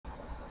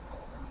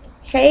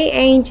Hey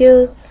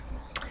angels.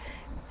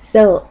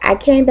 So I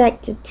came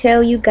back to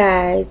tell you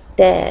guys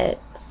that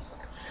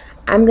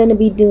I'm going to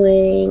be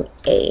doing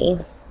a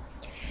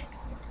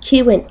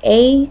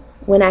Q&A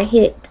when I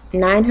hit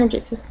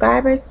 900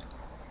 subscribers.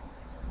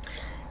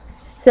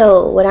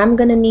 So what I'm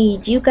going to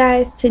need you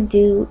guys to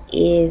do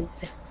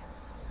is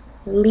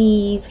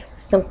leave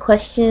some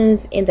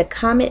questions in the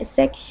comment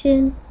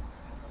section.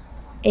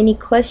 Any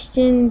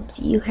questions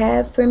you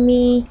have for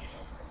me,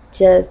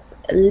 just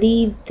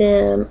leave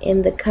them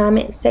in the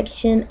comment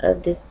section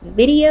of this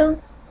video.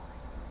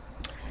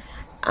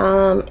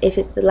 If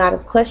it's a lot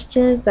of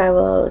questions, I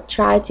will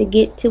try to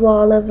get to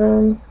all of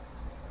them.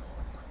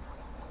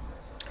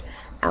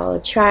 I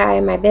will try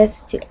my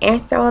best to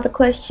answer all the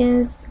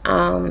questions.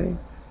 And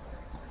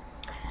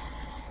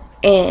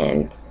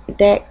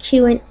that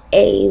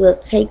Q&A will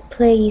take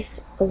place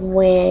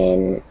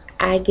when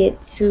I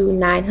get to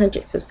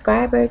 900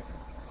 subscribers.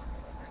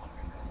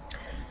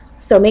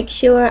 So make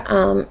sure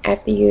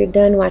after you're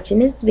done watching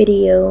this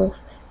video,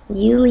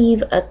 you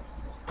leave a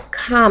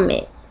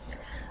comment,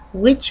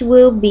 which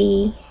will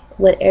be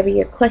whatever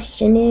your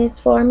question is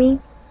for me.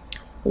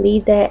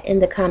 Leave that in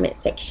the comment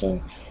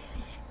section,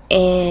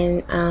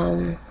 and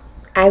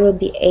I will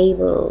be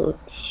able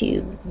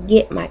to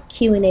get my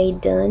Q&A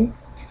done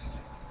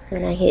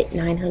when I hit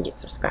 900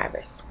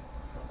 subscribers.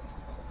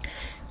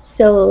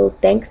 So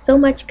thanks so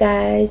much,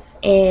 guys,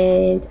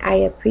 and I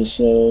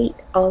appreciate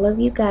all of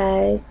you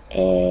guys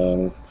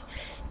and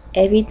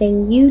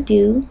everything you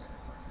do.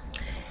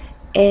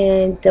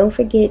 And don't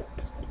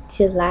forget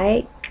to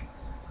like,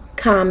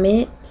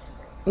 comment,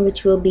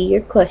 which will be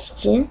your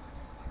question,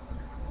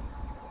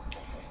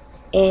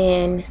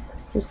 and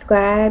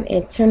subscribe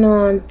and turn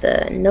on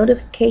the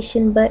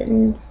notification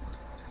buttons.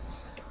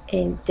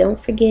 And don't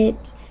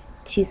forget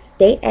to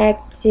stay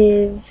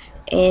active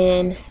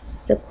and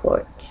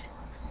support.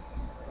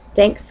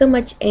 Thanks so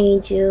much,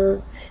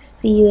 angels.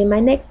 See you in my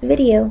next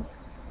video.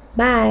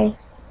 Bye.